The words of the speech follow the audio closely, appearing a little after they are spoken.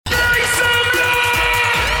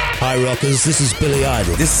Hi rockers, this is Billy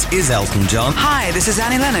Idol. This is Elton John. Hi, this is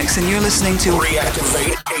Annie Lennox, and you're listening to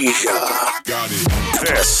Reactivate Asia. Got it.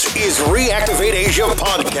 This is Reactivate Asia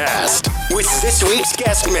Podcast with this week's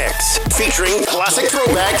guest mix featuring classic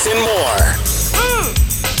throwbacks and more.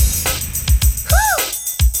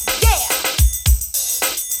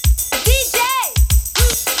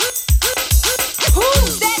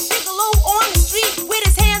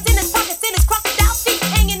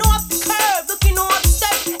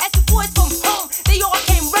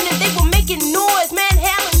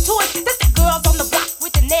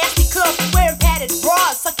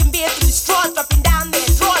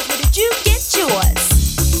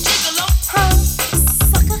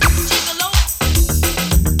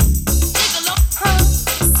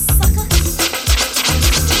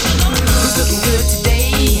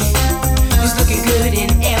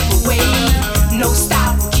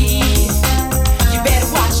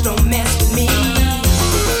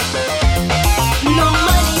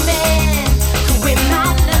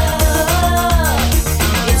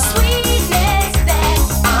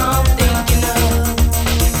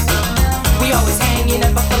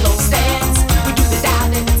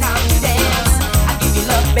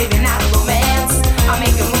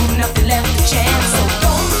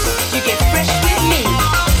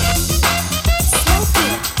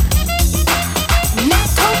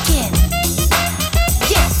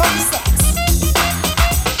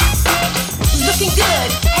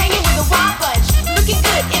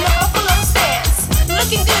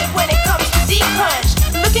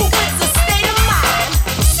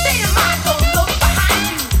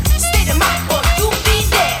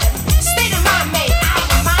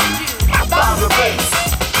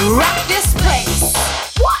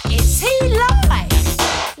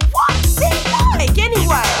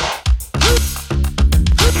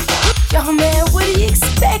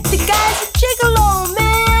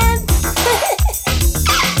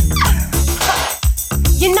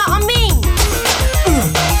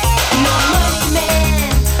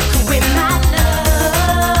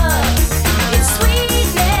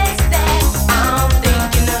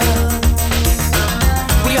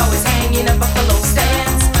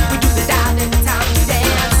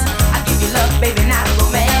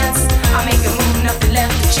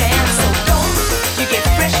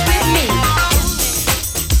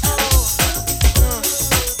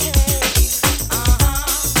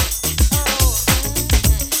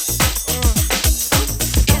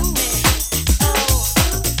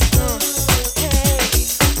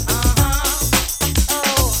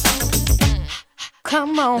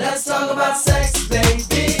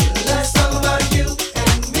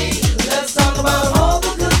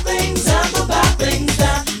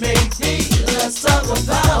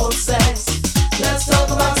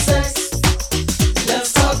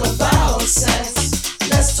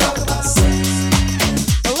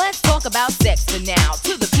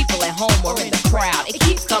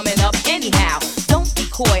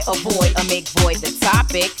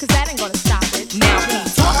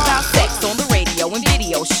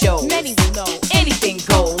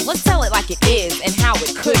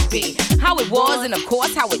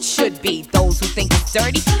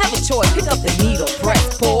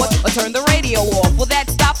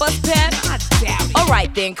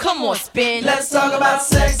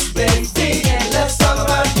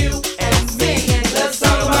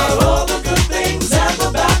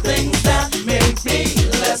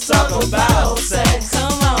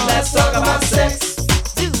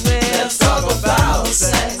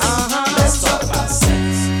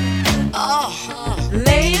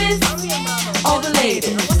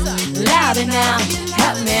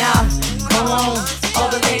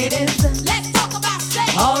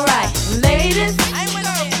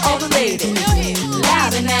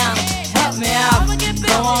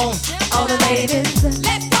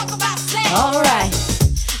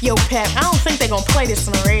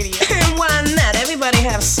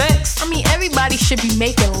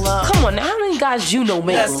 You know,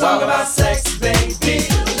 make Let's talk about sex, baby.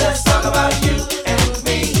 Let's talk about you and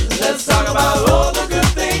me. Let's talk about all the good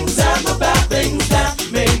things and the bad things that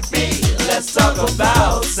make me. Let's talk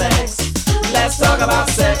about sex. Let's talk about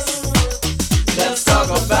sex. Let's talk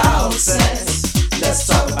about sex. Let's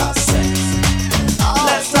talk about sex.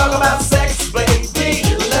 Let's talk about sex, baby.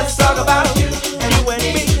 Let's talk about you and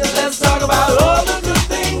me. Let's talk about all the good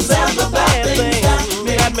things and the bad things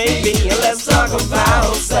that make me. Let's talk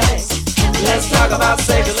about sex. Let's talk about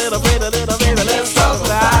sex a little bit, baby. Let's talk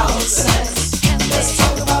about sex. Let's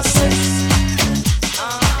talk about sex.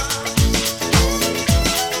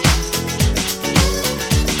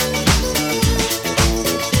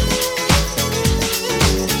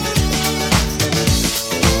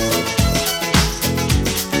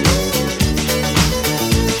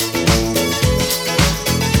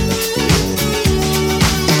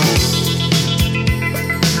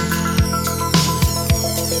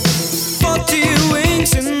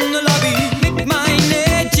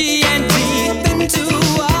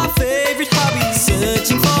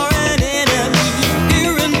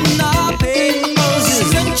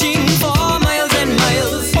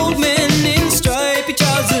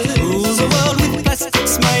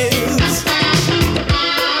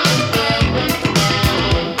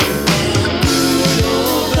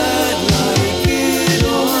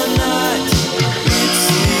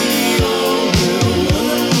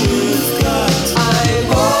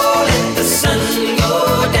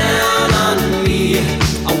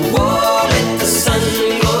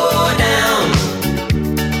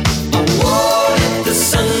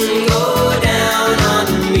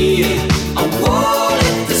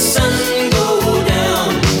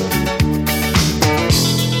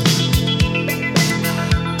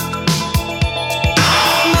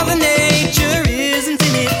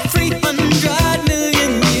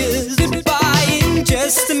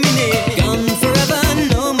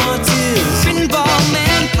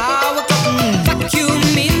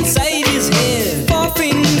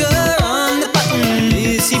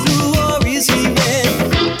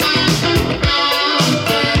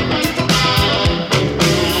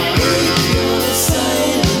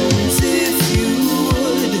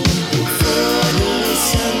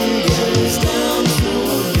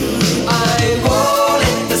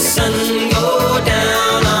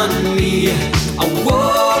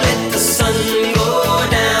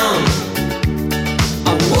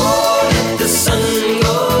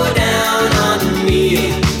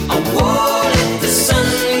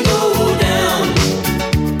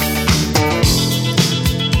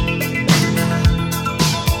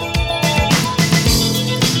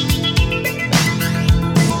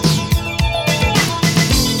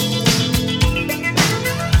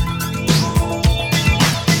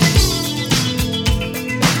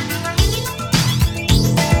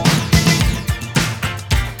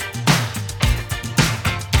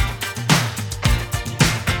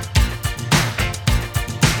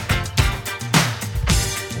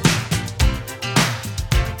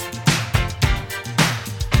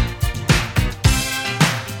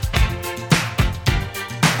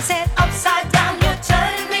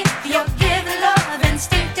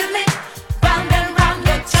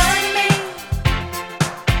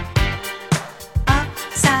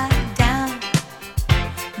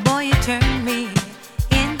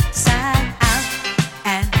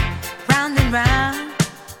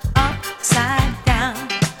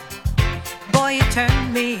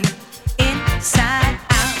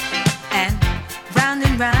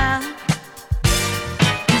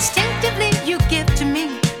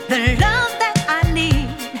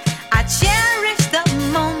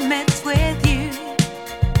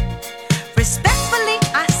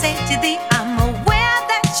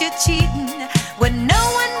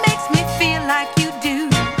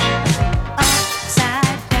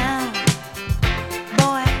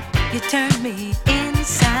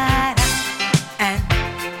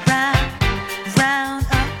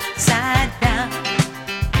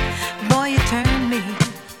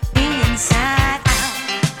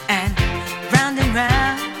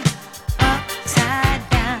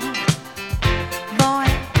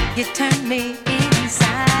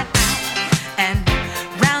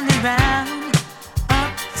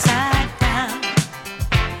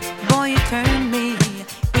 turn me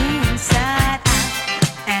inside out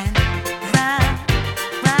and round,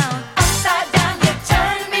 round. Upside down, you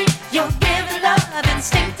turn me. You're giving love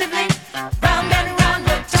instinctively. Round and round,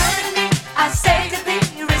 you turn me. I say to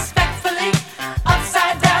thee respectfully.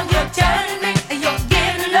 Upside down, you turn me. You're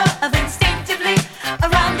giving love instinctively.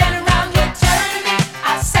 Around and around, you turn me.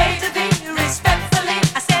 I say to thee respectfully.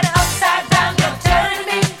 I said upside down, you turn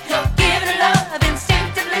me. You're giving love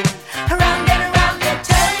instinctively. Around and around, you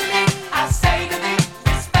turn me. I say to thee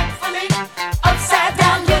respectfully. Upside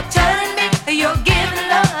down, you turn me. You're giving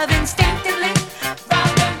love instinctively.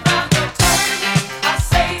 Round and round, you turn me. I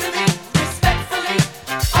say to thee respectfully.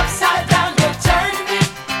 Upside down, you turn me.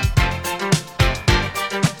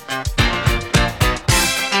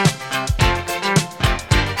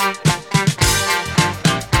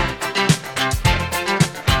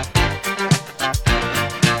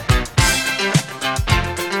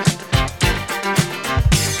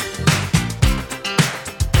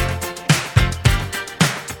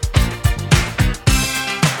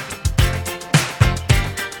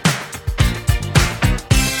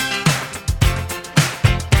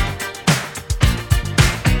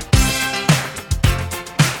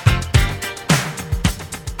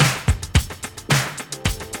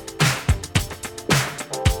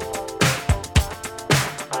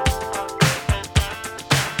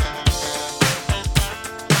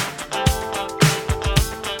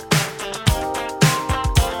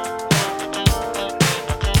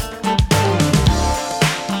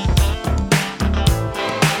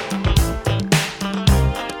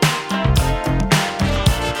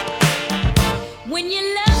 When you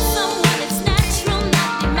love someone, it's natural,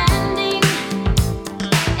 not demanding.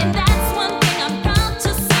 And that's one thing I'm proud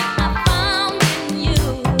to say I found in you.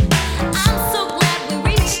 I'm so glad we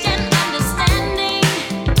reached an understanding.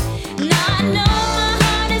 Now I know my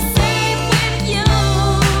heart is safe with you.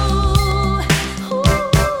 Ooh.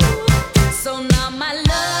 So now my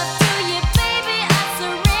love to you, baby, I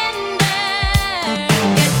surrender.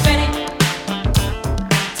 Get ready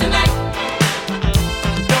tonight.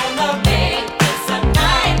 Gonna make this a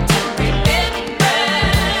night to remember.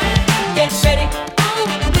 Get ready, oh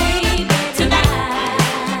baby, tonight.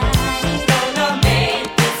 Gonna make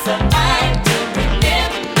this a night to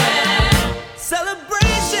remember.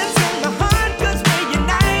 Celebrations in the heart 'cause we're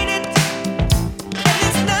united. And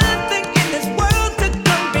there's nothing in this world to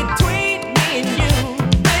come between me and you.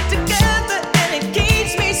 We're together and it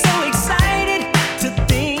keeps me so excited to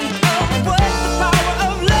think of what the power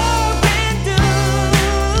of love can do.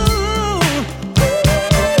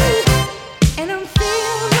 And I'm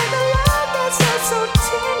filled with a love that's so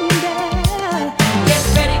tender. Get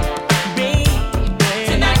ready, baby,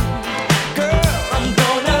 tonight. Girl, I'm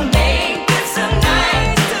gonna make this a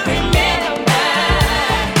night to remember.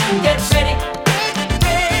 Get ready,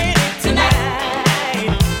 tonight.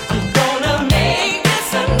 I'm gonna make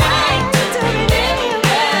this a night to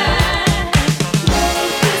remember.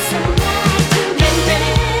 Get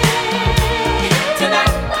ready,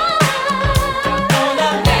 tonight. I'm gonna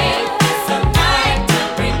make this a night to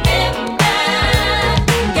remember.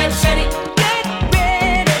 Get ready,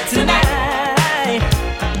 tonight.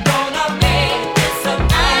 Gonna make this a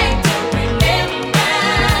night to remember.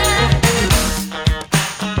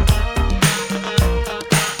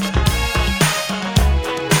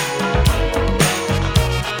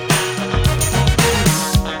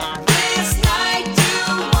 This night you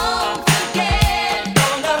won't forget.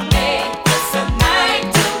 Gonna make this a night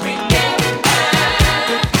to remember.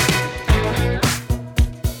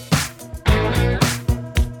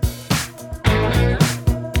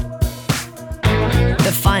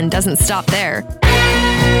 The fun doesn't stop there.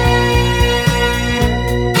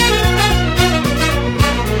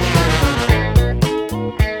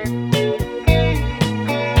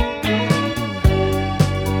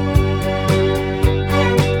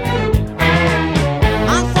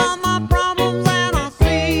 I saw my problems and I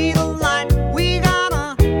see the light. We got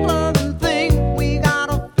a loving thing, we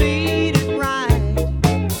gotta feed it right.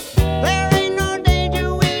 There ain't no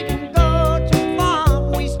danger, we can go too far.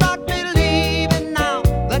 We start believing now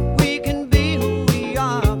that we can be who we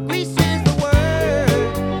are. We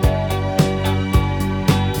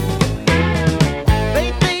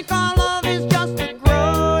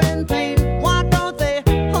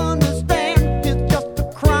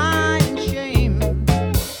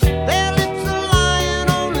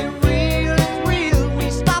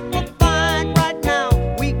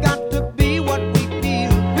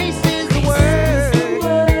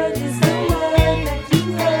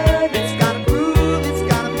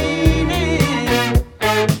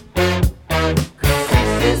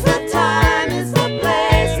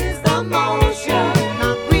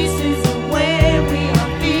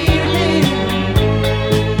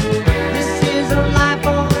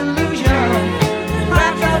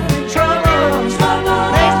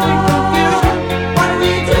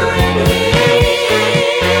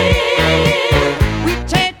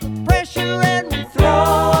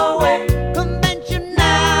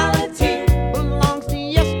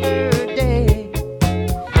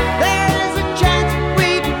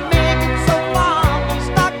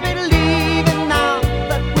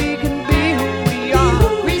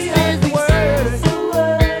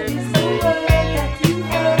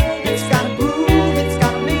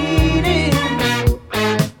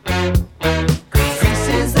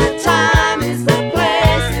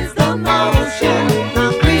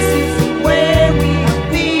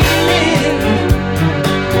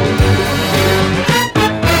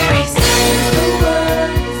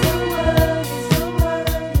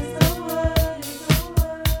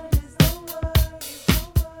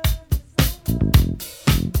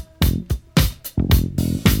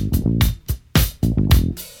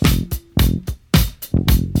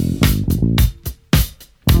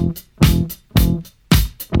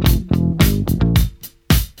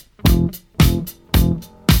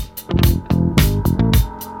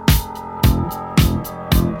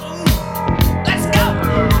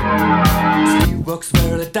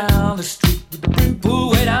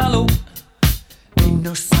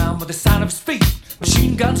with the sound of his feet.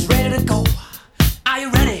 Machine guns ready to go. Are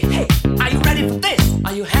you ready? Hey, are you ready for this?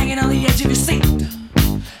 Are you hanging on the edge of your seat?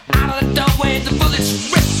 Out of the doorway, the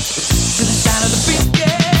bullets rip to the sound of the beat.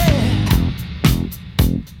 Yeah.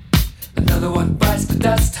 Another one bites the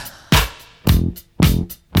dust.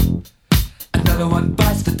 Another one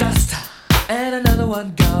bites the dust. And another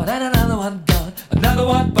one gone. And another one gone. Another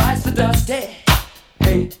one bites the dust. Yeah.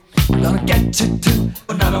 Hey, I'm gonna get you too.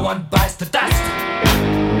 Another one bites the dust.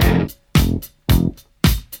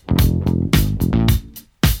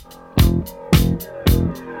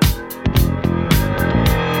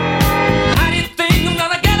 How do you think I'm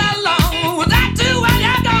gonna get along without you when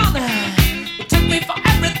you're gone? You took me for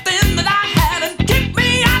everything that I had and kicked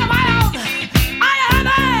me out of my own. Are you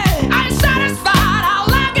happy? Are you satisfied? How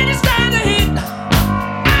long can you stand the heat?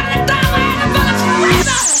 Out of the doorway, the bullets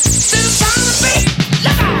razor to the sound of the beat.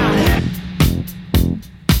 Look out!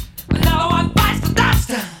 Another one bites the dust.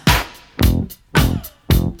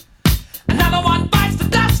 Another one bites the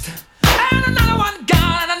dust. And another one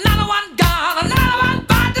gone. And another one gone. Another one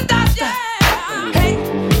bites the dust. Yeah. Hey,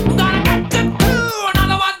 I'm gonna get you too.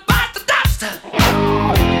 Another one bites the dust.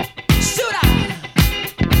 Shoot out.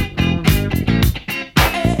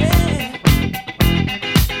 Hey.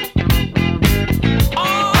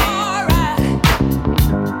 All right.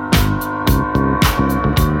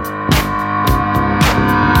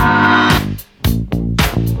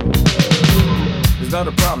 It's not a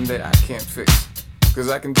problem that I can't fix, 'cause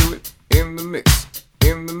I can do it in the mix,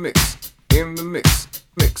 in the mix, in the mix,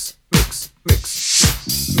 mix, mix, mix, mix,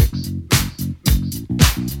 mix.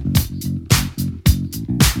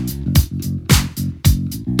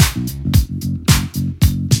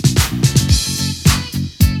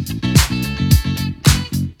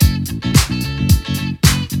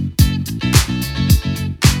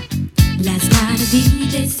 Last night a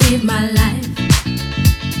DJ saved my life.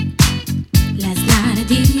 Last night a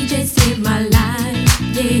DJ saved my life,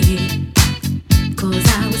 yeah. 'Cause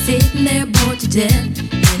I was sitting there bored to death,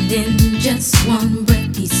 and in just one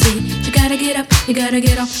breath he said, you gotta get up, you gotta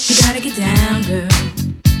get off, you gotta get down, girl.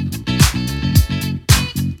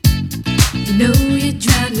 You know you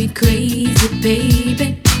drive me crazy,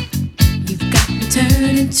 baby. You've got me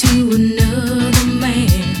turning to another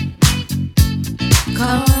man.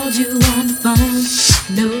 Called you on the phone,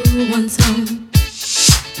 no one's home.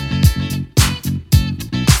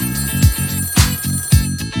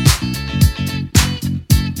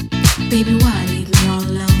 Baby, why leave me all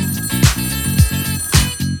alone?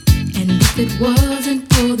 And if it wasn't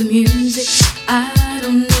for the music, I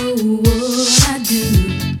don't know what I'd do.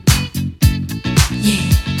 Yeah.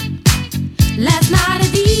 Last night a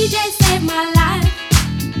DJ saved my life.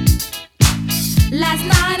 Last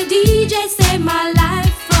night a DJ saved my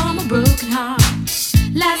life from a broken heart.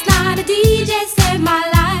 Last night a DJ saved my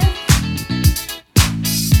life.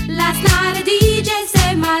 Last night a DJ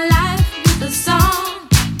saved my life with a song.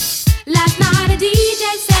 Last night a DJ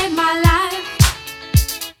saved my life.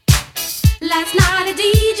 Last night a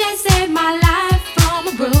DJ saved my life from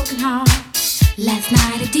a broken heart. Last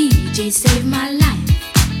night a DJ saved my life.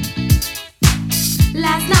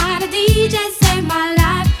 Last night a DJ saved my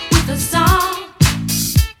life with a song.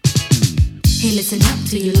 Hey, listen up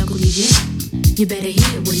to your local DJ. You better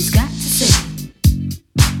hear what he's got to say.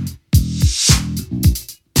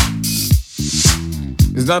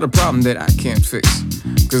 It's not a problem that I can't fix,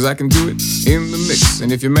 'cause I can do it in the mix.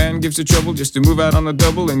 And if your man gives you trouble just to move out on a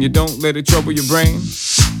double, and you don't let it trouble your brain,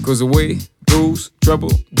 'cause away goes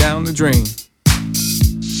trouble down the drain.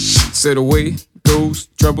 Said away goes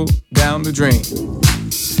trouble down the drain.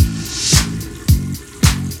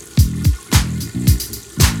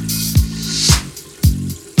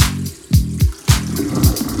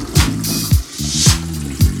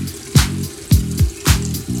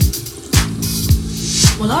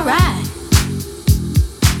 Well, all right.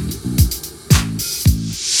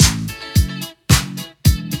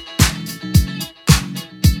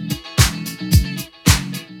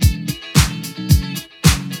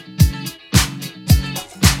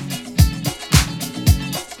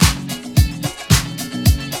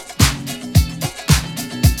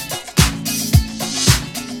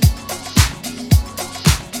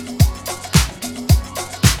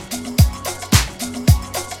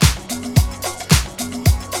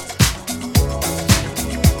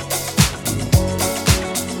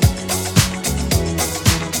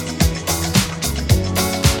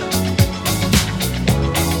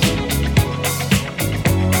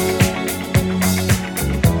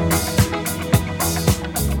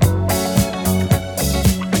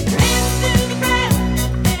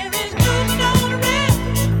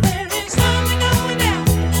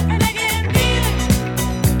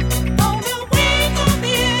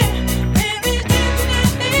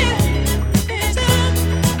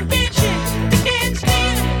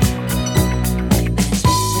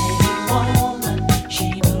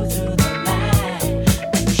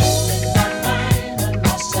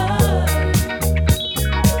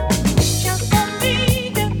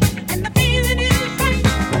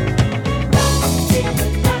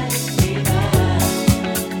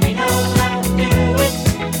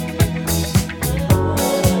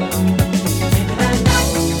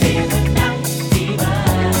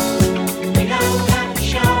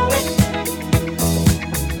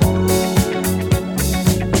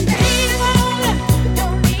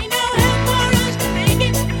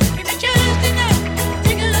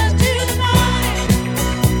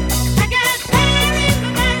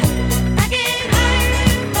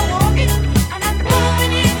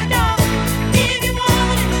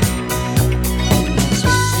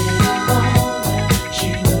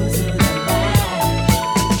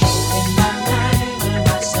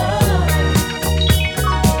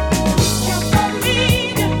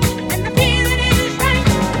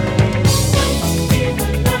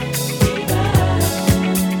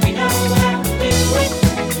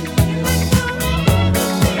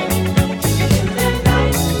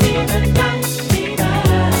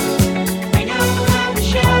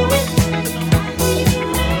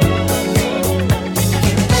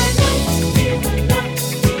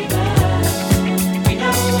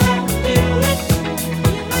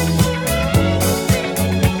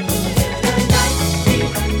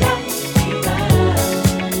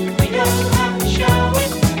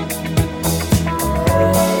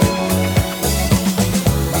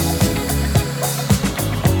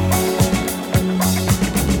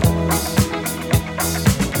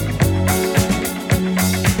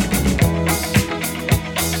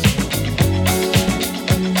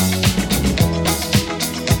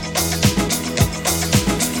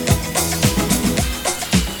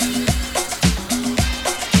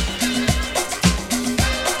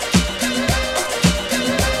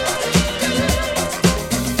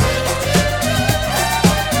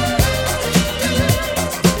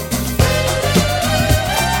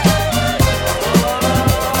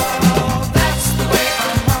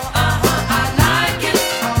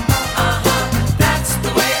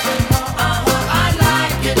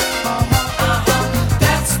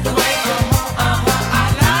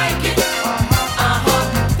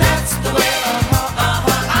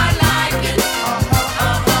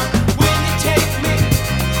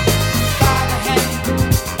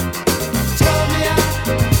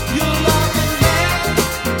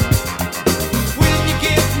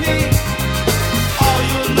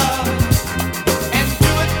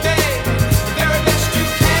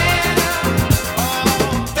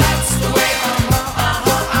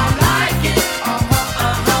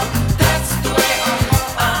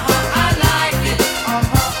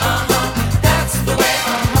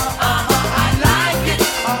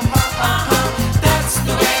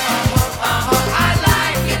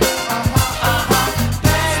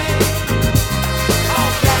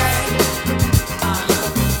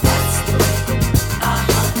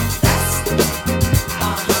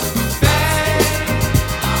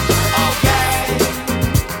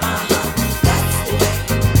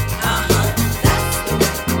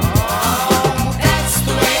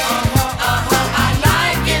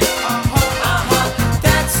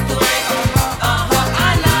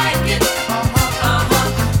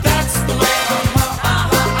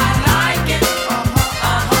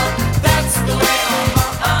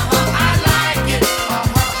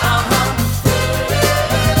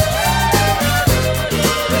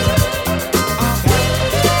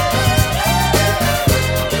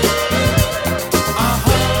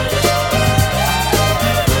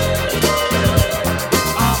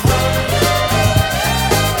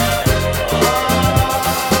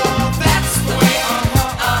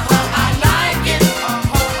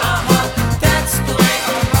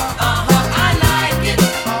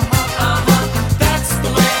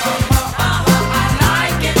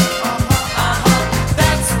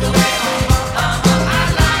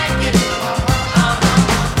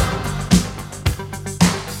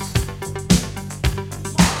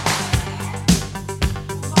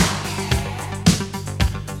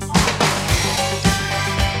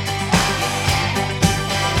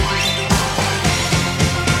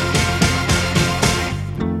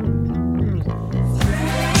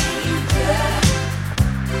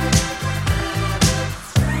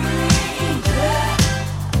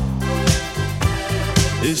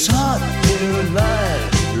 It's hot here tonight,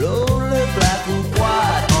 lonely black and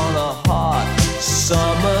white on a hot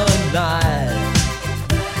summer night.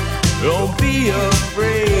 Don't be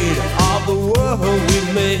afraid of the world we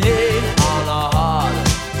made on a hot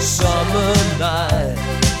summer night.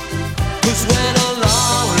 'Cause when a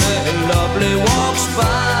lonely and lovely walks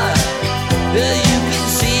by, yeah, you can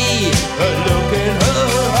see her look in her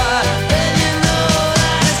eye. And you know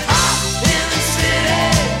that it's hot in the city,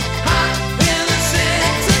 hot in the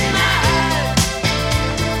city tonight.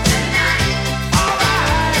 Tonight,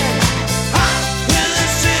 alright. Hot in the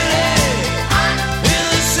city, hot in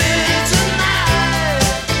the city tonight.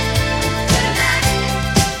 Tonight,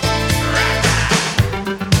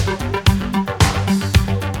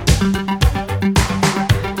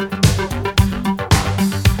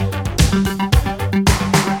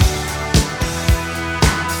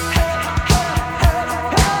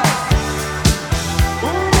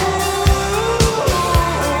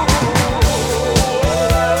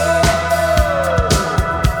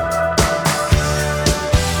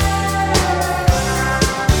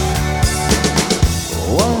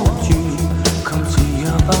 won't you come see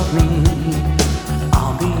about me?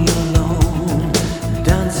 I'll be alone,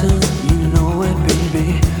 dancing, you know it, baby.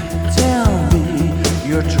 Tell me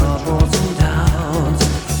your troubles and doubts,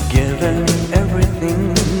 giving me everything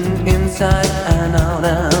inside and out.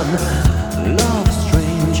 And love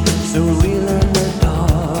strange, so real in the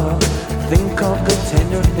dark. Think of the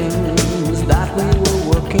tender things that we were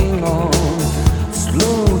working on.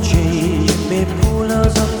 Slow change may pull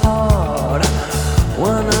us apart.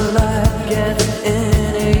 When a light gets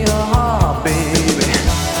into your heart, baby,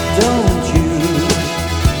 don't you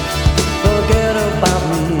forget about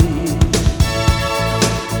me.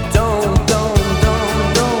 Don't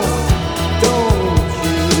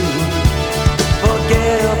you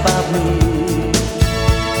forget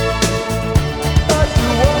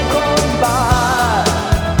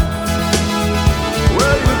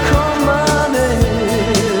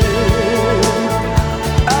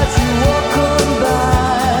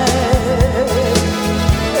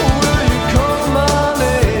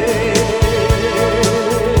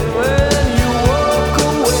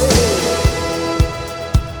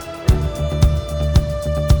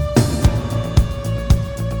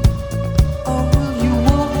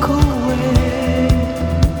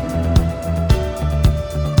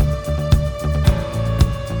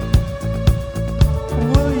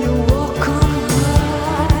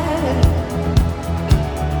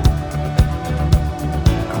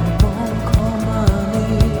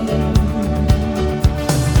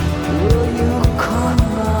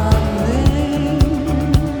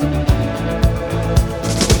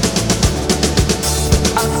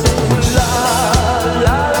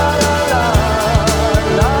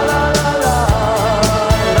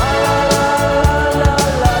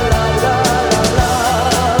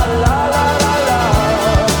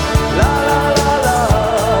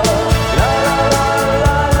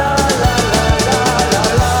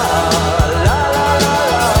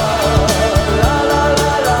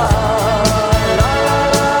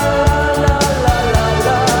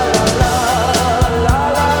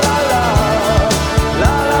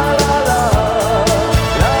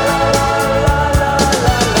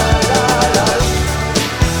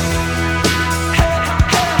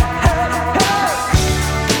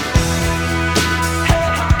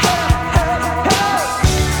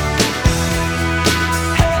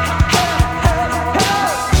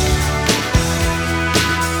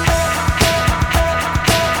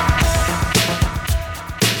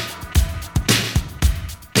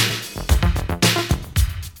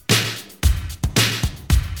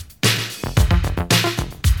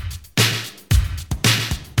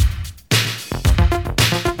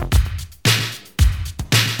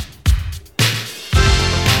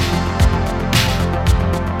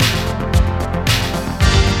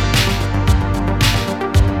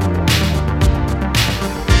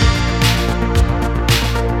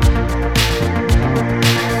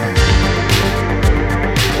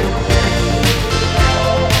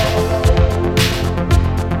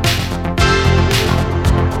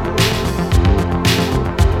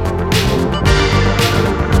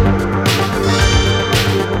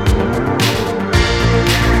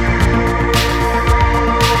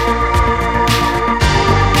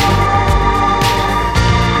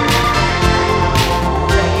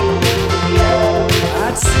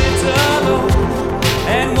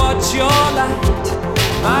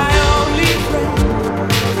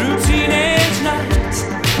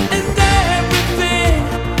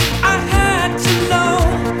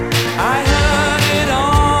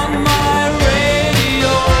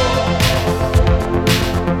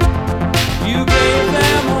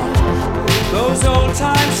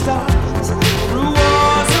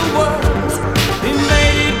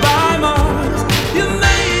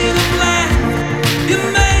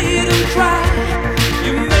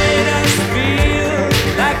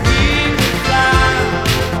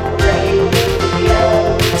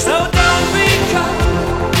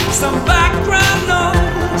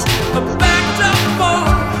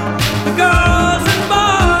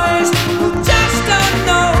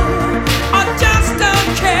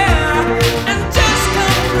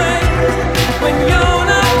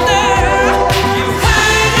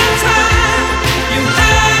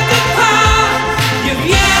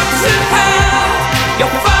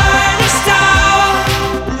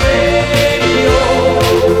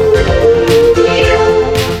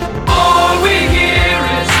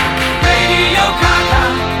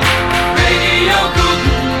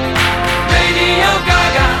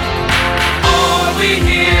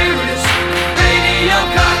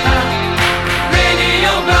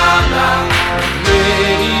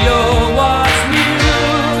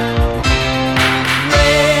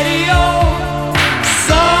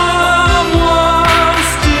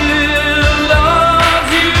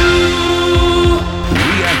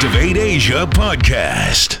Asia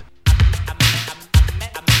Podcast.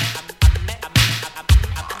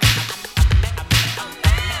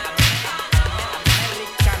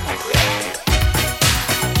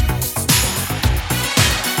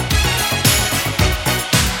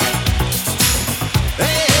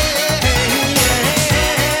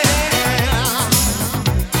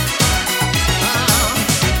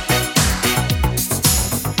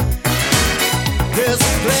 There's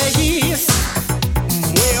a place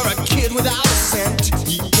where a kid without a cent,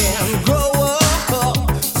 he can grow up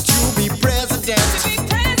to be president.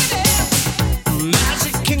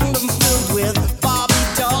 Magic kingdom filled with Barbie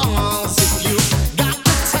dolls. If you got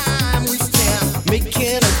the time, we can make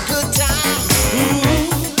it a good time.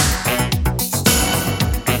 Ooh.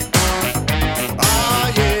 Oh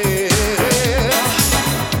yeah.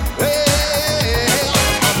 Hey,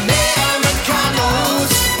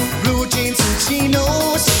 Americanos, blue jeans and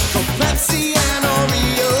chinos, for Pepsi and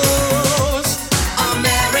Oreos.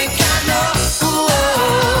 Americanos,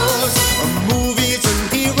 movies and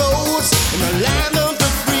heroes in the land of the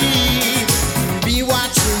free. Be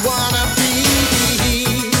what you wanna be.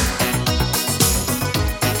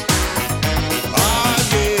 Oh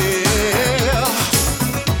yeah.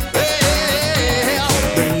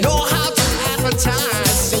 They know how to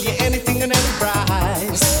advertise, sell you anything and any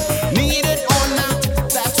price. Need it or not,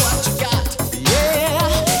 that's what you got. Yeah,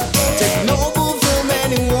 take no move from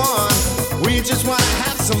anyone. We just wanna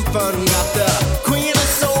have some fun. Got the queen of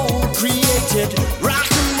soul created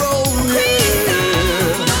rock and roll. Yeah.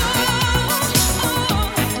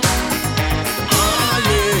 Oh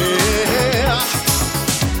yeah.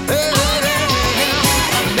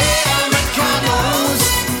 Americanos,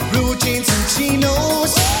 blue jeans and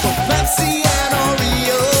chinos, for Pepsi and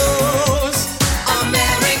Oreos.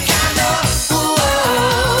 Americanos,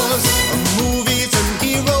 movies and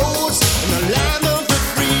heroes in the land of the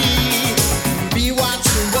free. Be what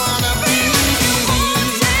you wanna be.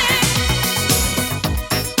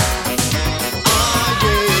 Oh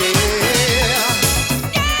yeah.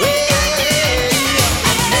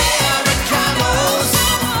 Americanos,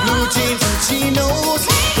 blue jeans and chinos,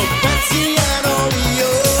 for Pepsi and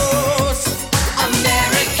Oreos.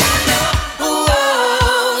 Americanos,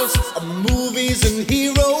 movies and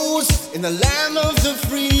heroes in the land of the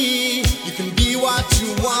free. You can be what you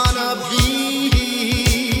wanna be.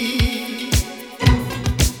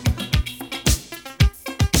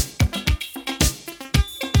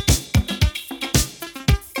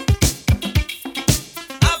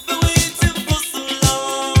 I've been waiting for so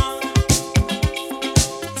long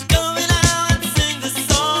to come out and sing this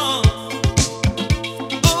song.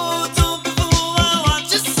 Oh, don't be fooled by what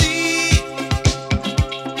you see.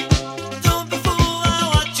 Don't be fooled by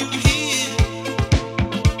what you hear.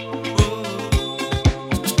 Oh.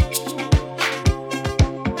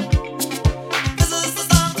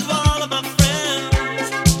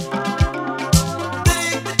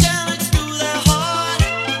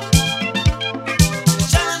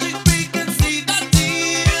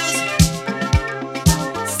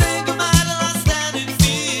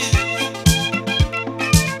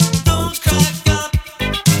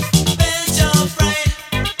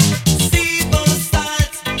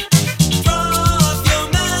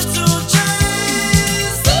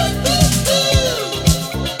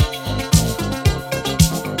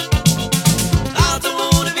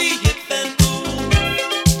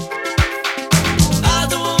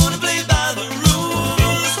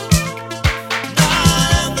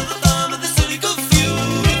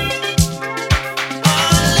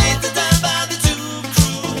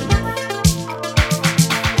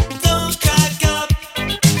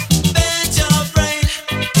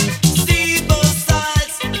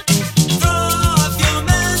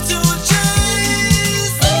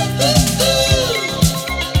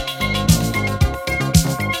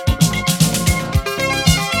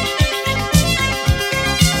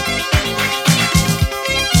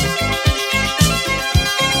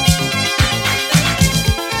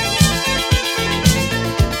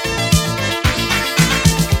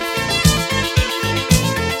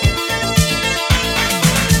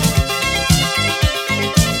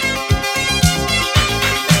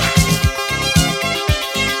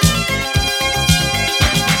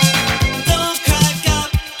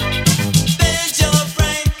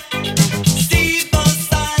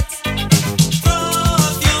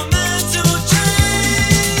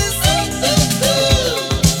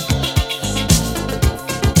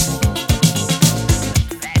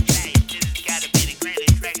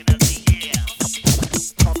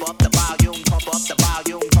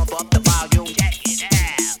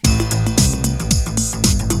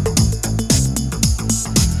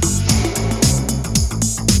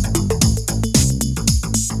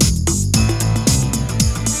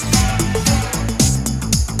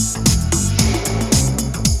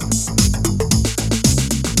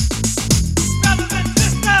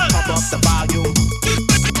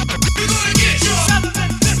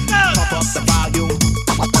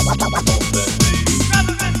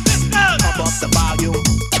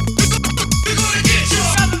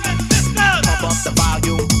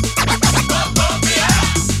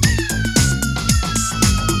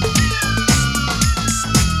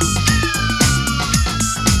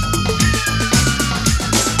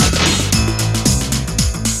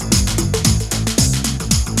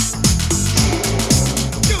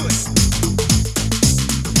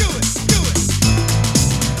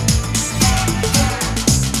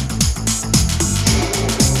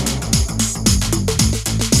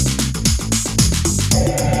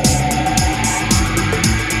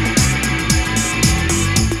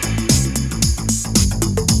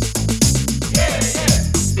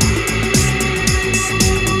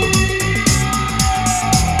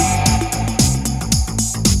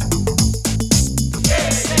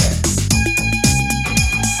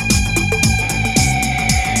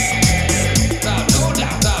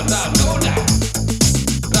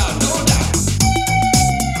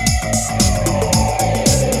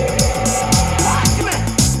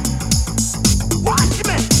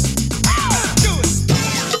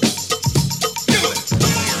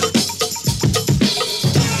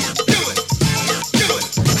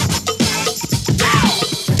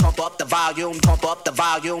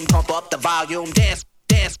 volume, dance,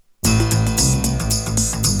 dance.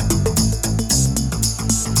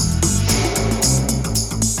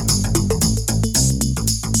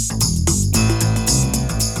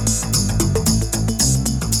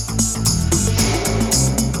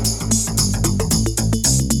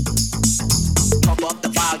 Pump up the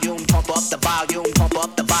volume, pump up the volume, pump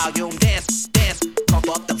up the volume, dance, dance. Pump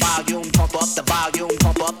up the volume, pump up the volume,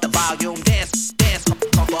 pump up the volume, dance, dance.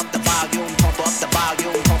 Pump up the volume, pump up the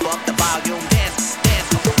volume, pump up the volume, dance, dance.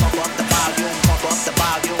 Pump up the volume, pump up the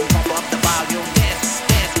volume, pump up the volume, dance,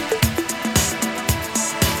 dance.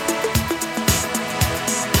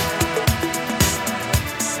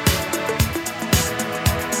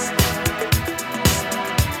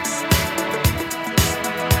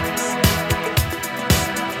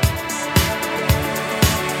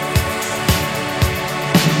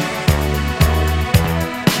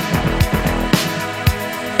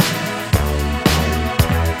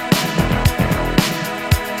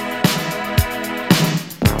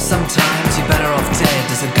 Sometimes you're better off dead.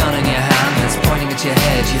 There's a gun in your hand and it's pointing at your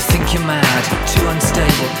head. You think you're mad, too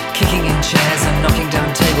unstable, kicking in chairs and knocking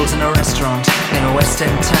down tables in a restaurant in a West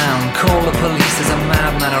End town. Call the police, there's a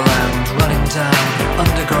madman around, running down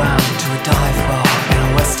underground to a dive bar in a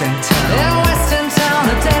West End town. In a West End town,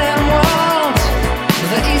 a dead end world,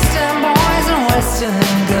 the East End boys and West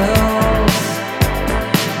End girls.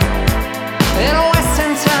 In a West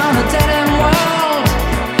End town, a dead end world,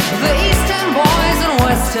 the East End boys and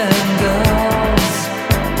West End girls.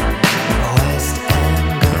 West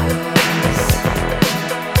End girls.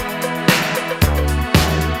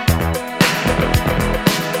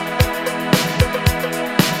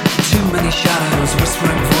 Too many shadows,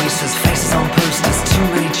 whispering voices, faces on posters, too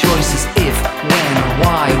many choices. If, when,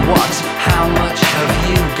 why, what, how much have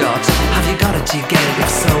you got? Have you got it, do you get it? If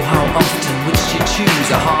so, how often? Which do you choose,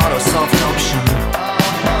 a hard or soft option?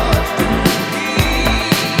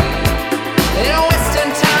 In a West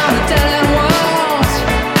End town, a dead end world,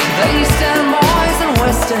 the East End boys and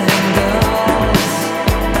West End girls.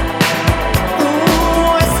 Ooh,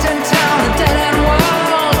 West End town, a dead end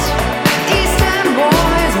world, East End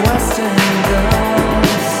boys, West End girls.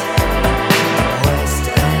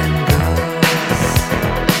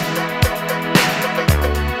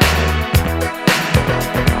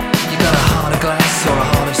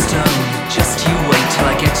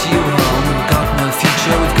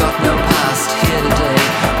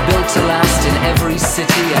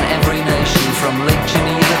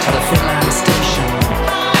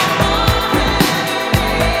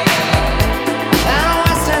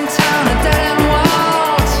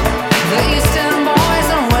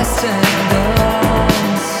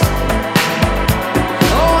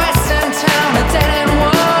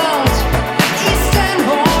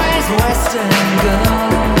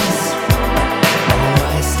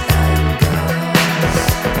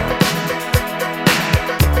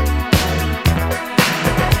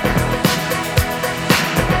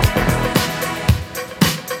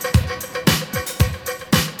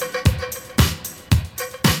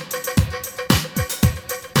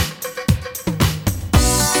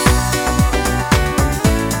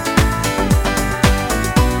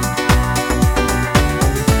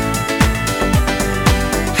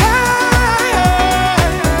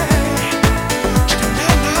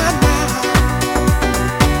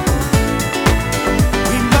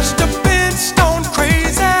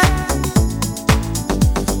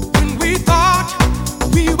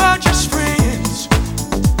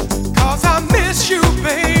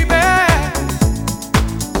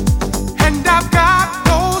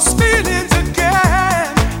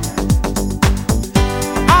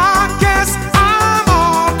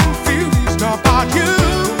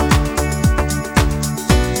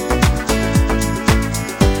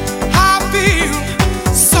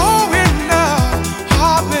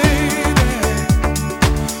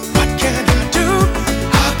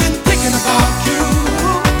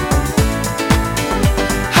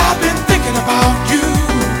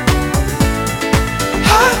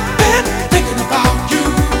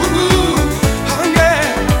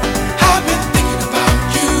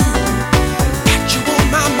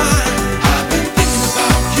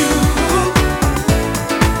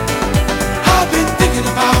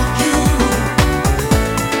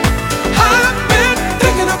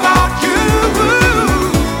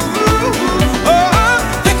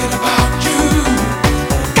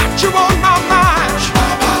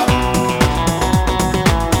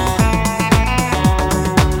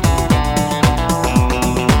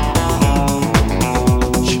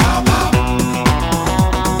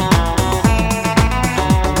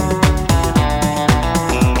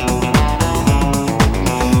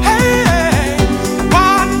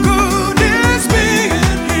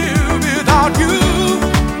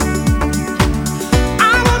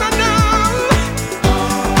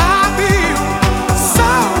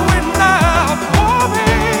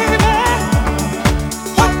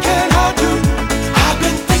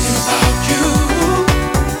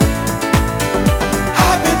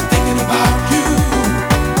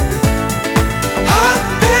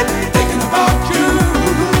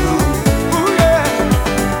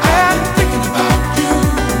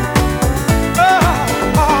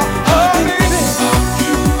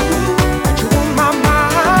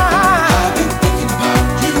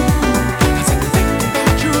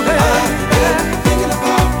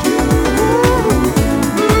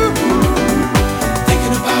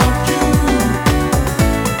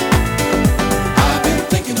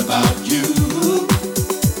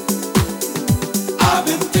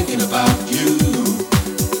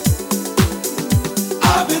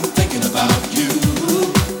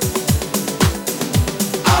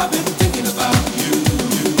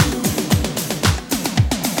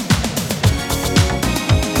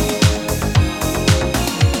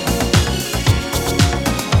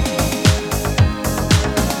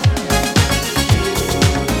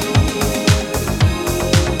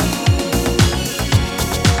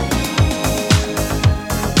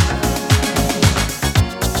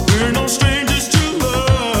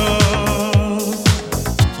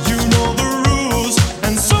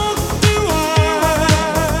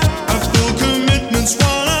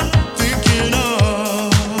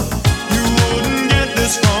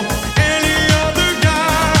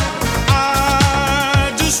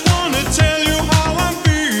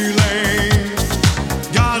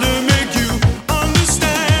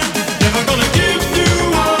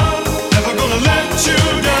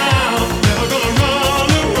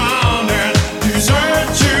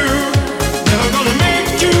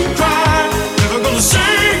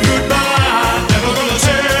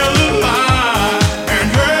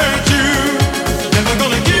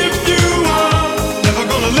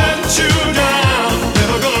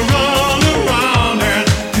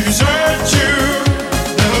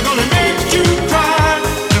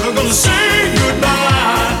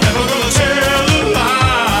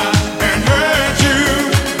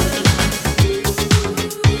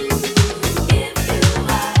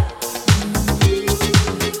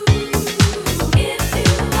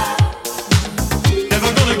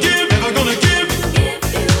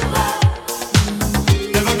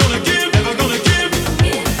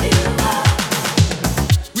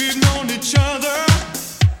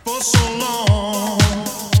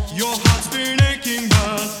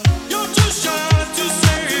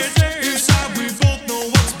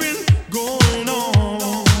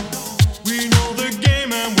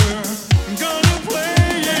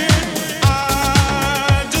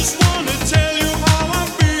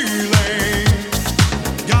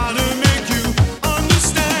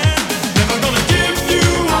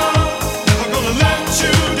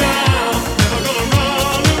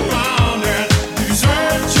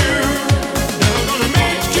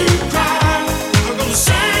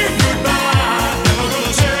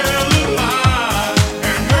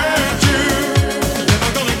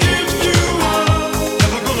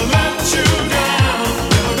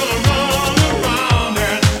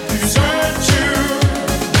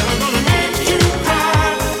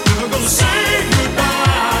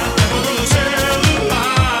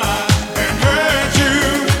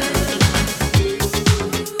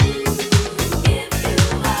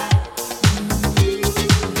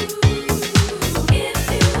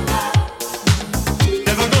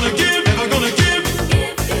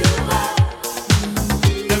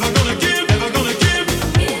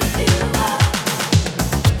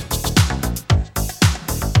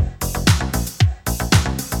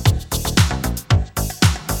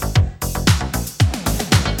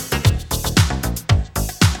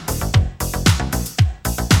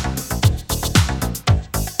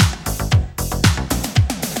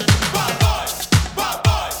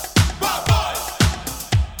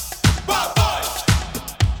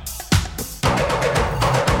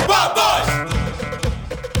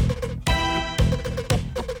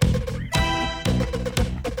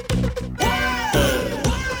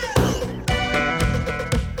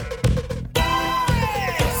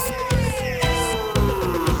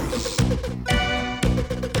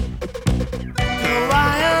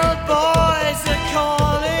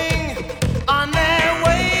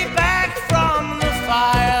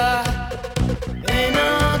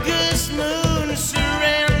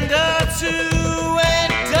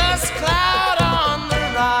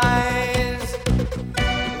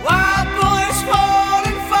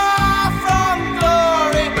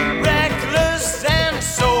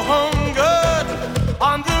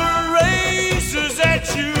 razors that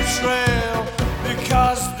you trail,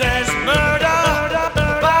 because there's murder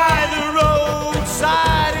by the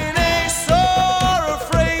roadside in a sore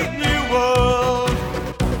afraid new world.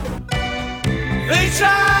 They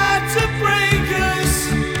tried to break us,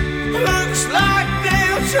 looks like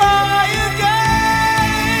they'll try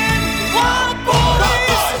again. Wild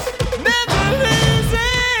boys never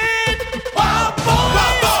losing. Wild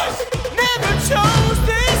boys never chose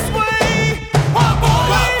this way. Wild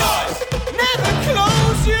boys never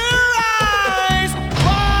close your eyes.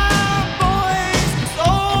 Wild boys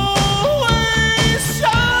always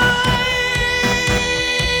shine.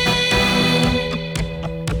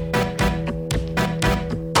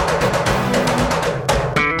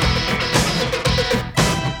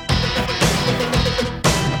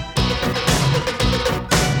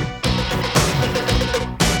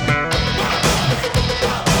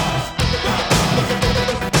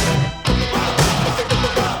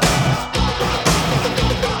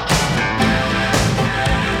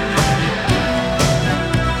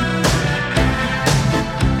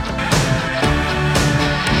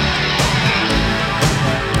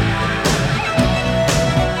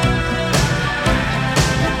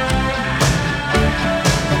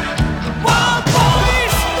 Wild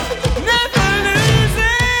boys never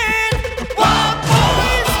losing. Wild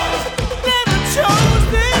boys never chose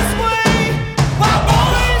this way. Wild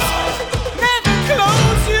boys never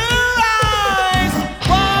close your eyes.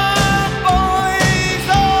 Wild boys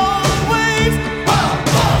always. Wild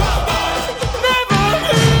boys never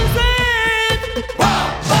losing.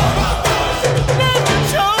 Wild boys never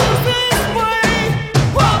chose this way.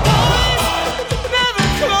 Wild boys never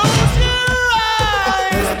close your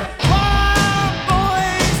eyes. Wild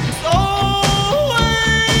boys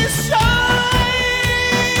always shine.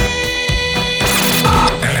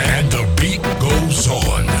 And the beat goes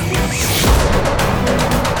on.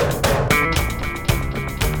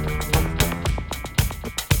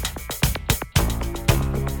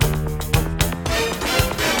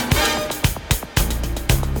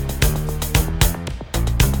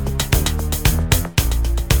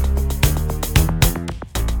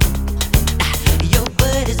 Your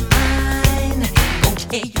word is mine, gon'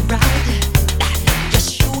 tell you right. Just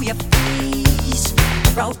show your face,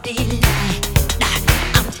 broad daylight.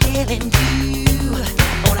 I'm telling you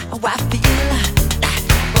on how I feel.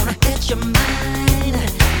 Gonna hurt your mind,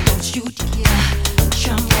 don't you dare.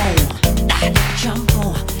 Jump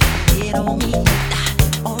on, get on me.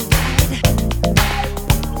 Alright,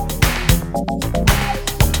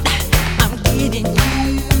 I'm getting you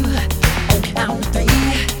on count of three.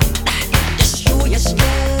 Just show your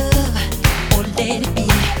stuff or let it be.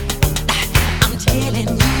 I'm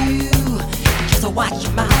telling you, just watch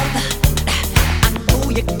your mouth. I know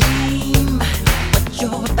your game, what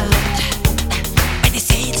you're about. When they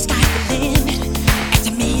say the sky's the limit, and to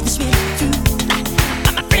me this really true.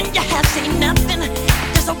 But my friend, you have seen nothing.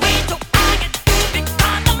 There's a way to argue because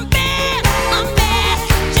I'm bad.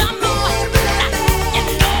 Jump on, you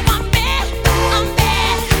know I'm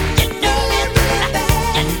bad. You know it.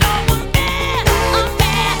 You know I'm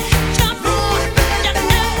bad. Jump on, you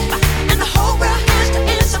know. And the whole world has to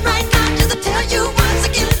answer right now just to tell you once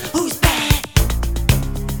again who's bad.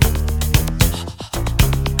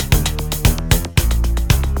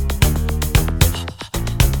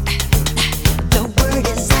 The word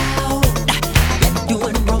is out, you're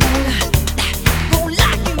doing wrong. Won't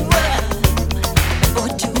lock you up for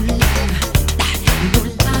too long. No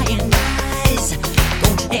lying eyes,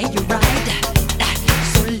 gon' tell you right.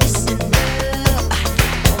 So listen up,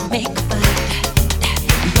 don't make a fight.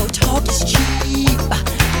 Your talk is cheap,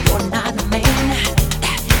 you're not a man.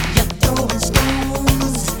 You're throwing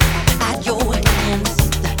stones at your hands.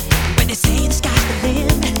 When they say the sky's the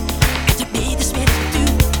limit, and to me this really do.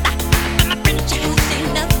 My friend, you say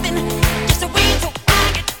nothing, just a way to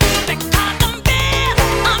argue because I'm bad.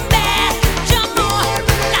 Jump on,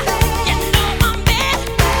 you know I'm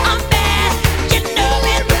bad. You know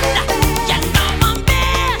it. You know I'm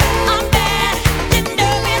bad. You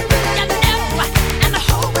know it. You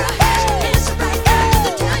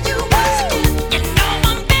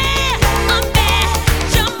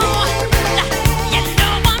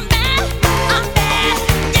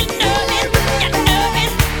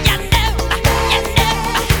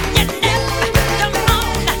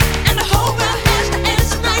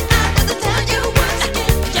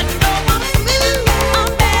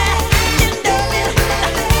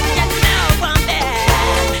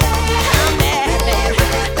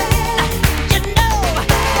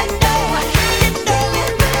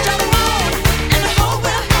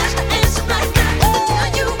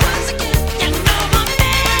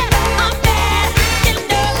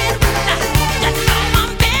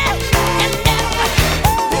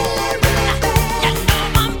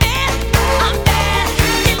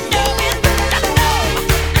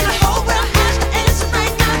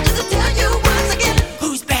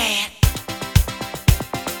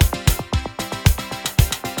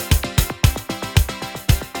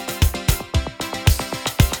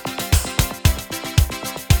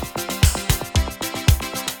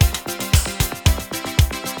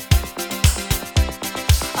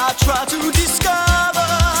try to discover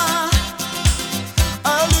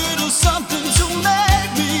a little something to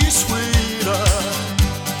make me sweeter.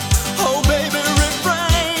 Oh baby,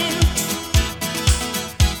 refrain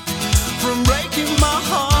from breaking my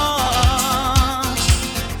heart.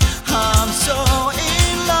 I'm so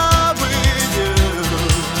in love with you.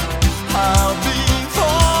 I'll be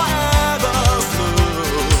forever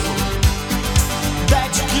blue. That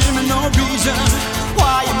you give me no reason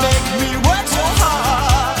why you make me work so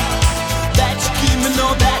hard. That you give me no,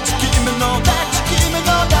 that you give me no, that you give me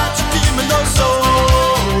no, that you give me no soul.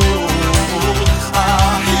 I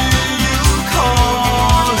hear you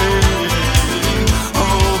calling,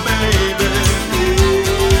 oh baby,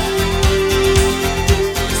 please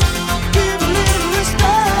give a little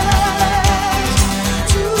respect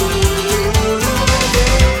to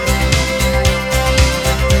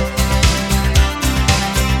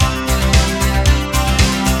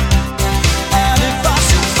And if I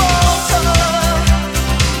should falter,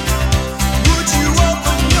 would you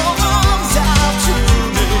open your arms out to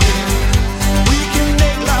me? We can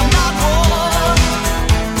make love not war,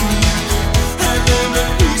 and live in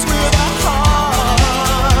peace with our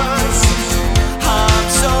hearts. I'm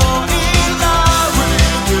so in love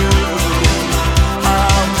with you.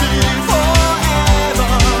 I'll be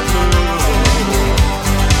forever blue.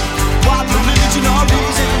 What religion or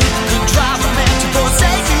reason could drive a man to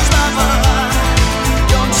forsake his lover?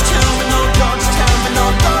 Don't you tell me no, don't you tell me no,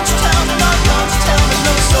 don't you tell me no, don't you tell me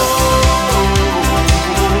no soul.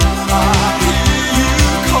 I hear you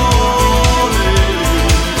calling,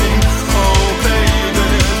 oh baby,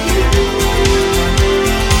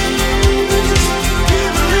 please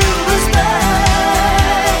give a little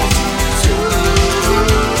respect to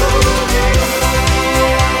me.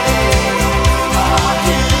 I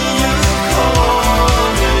hear you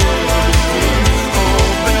calling, oh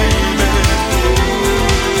baby,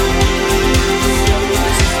 please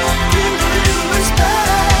give a little respect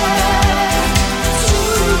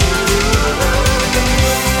to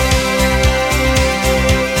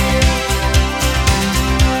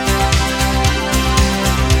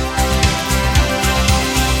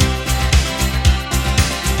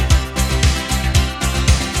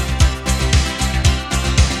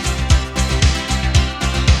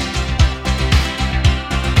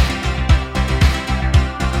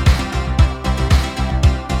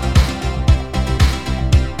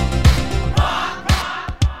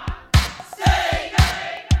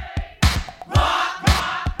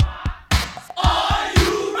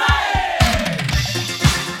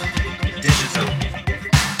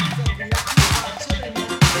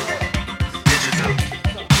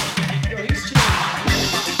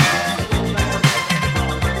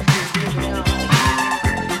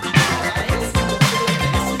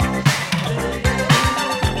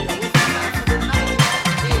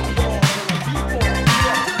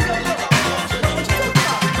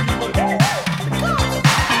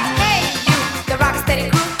Hey, you, the Rocksteady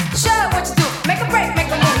crew, show what you do. Make a break, make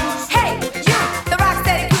a move. Hey, you, the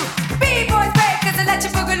Rocksteady crew, B-boys breakers and let you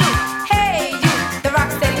boogaloo. Hey, you, the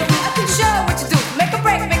Rocksteady crew, show what you do. Make a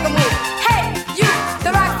break, make a move. Hey, you,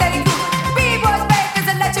 the Rocksteady crew, B-boys breakers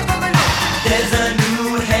and let you boogaloo. There's a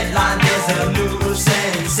new headline, there's a new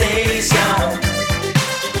sensation.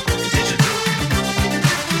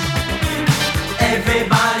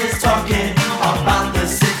 Everybody's talking about the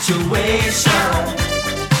situation.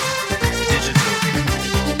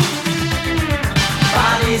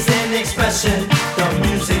 Bodies in expression, the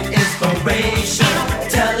music inspiration.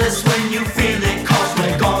 Tell us when you feel it, 'cause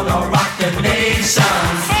we're gonna rock the nation.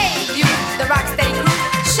 Hey, you, the Rocksteady crew,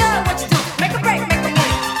 show what you do. Make a break, make a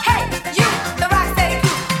move. Hey, you, the Rocksteady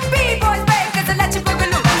crew, B-boys breakers and let you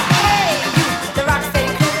boogaloo. Hey, you, the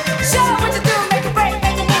Rocksteady crew, show what you do. Make a break,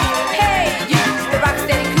 make a move. Hey, you, the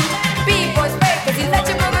Rocksteady crew, B-boys breakers and let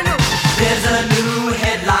you boogaloo. There's a new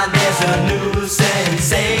headline, there's a new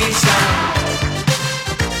sensation.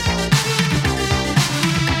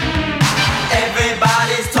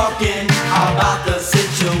 Everybody's talking about the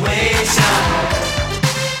situation.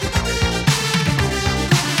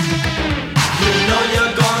 You know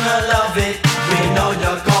you're gonna love it, we know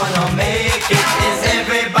you're gonna make it. Is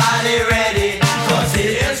everybody ready? 'Cause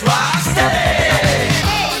it is Rocksteady.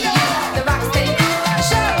 Hey, you, the Rocksteady crew,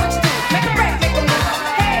 show what you do. Make a break, make a move.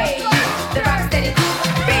 Hey, you, the Rocksteady crew,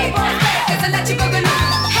 B-boys breakers and let you boogaloo.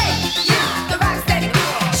 Hey, you, the Rocksteady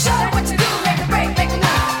crew, show what you do. Make a break, make a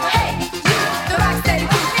move. Hey, you, the Rocksteady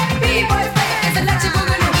crew, B-boys breakers and let you boogaloo.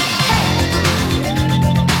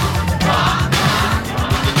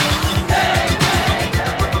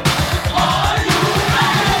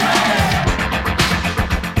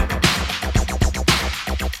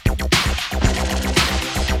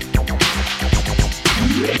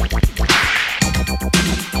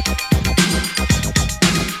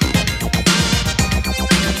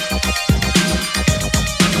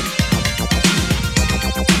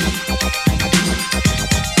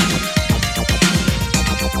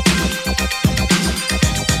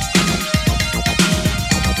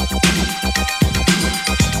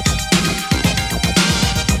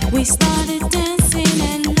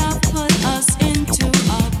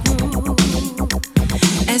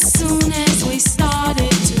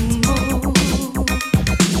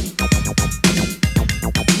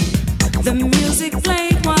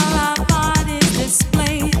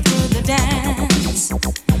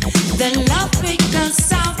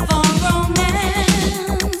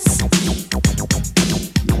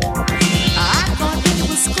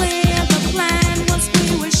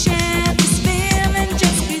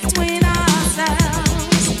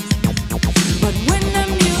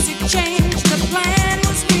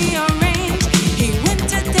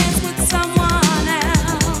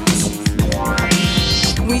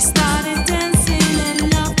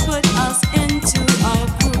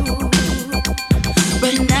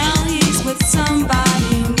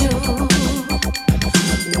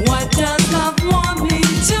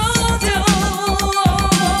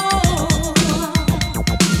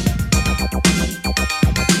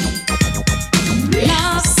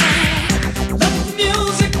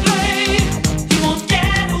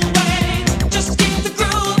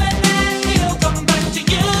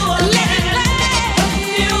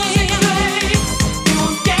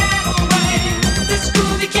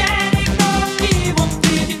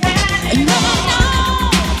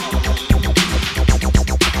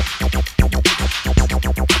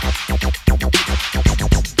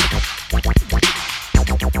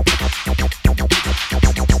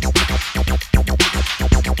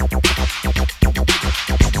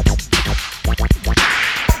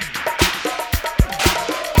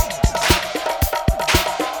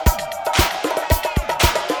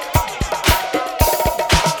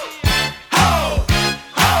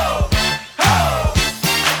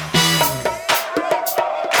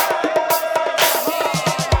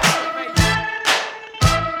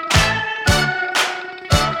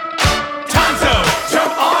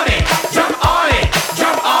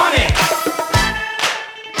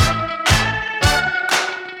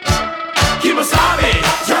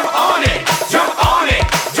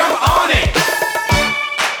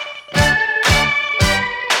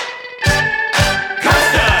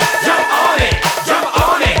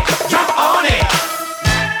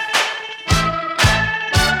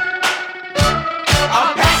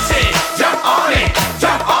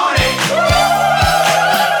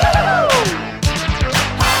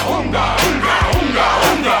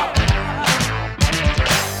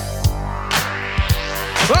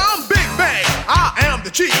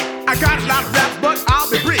 I got a lot of raps, but I'll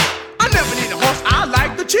be brief. I never need a horse, I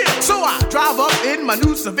like to chill. So I drive up in my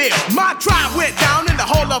new Seville. My tribe went down in the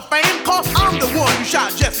Hall of Fame, cause I'm the one who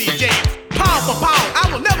shot Jesse James. Pound for pound, I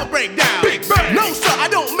will never break down. Big Bang. No sir, I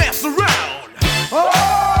don't mess around.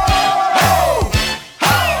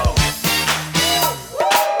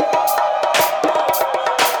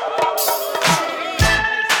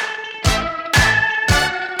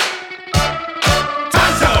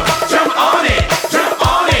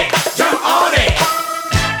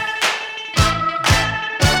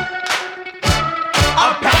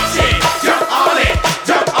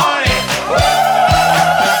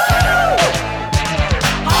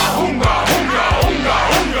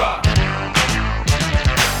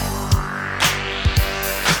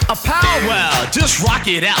 Just rock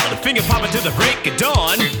it out, finger popping till the break of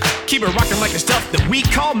dawn. Keep it rocking like the stuff that we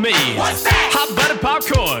call me. What's that? Hot butter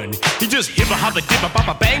popcorn. You just hip a hop a dip a pop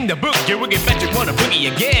a bang the book. You wicked bet you wanna boogie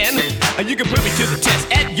again. And you can put me to the test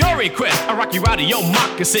at your request. I rock you out of your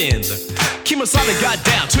moccasins. Kemosabe got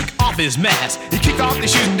down, took off his mask. He kicked off the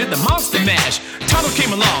shoes and did the monster mash. Tonto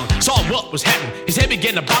came along, saw what was happening. His head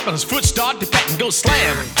began to bop and his foot started to pat and go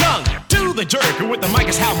slam. Tongue to the jerk. With the mic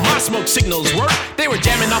is how my smoke signals work. They were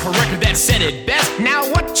jamming off a record that said it best. Now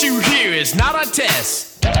what you hear is not a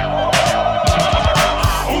test. Unga,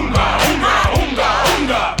 unga, unga,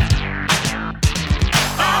 unga.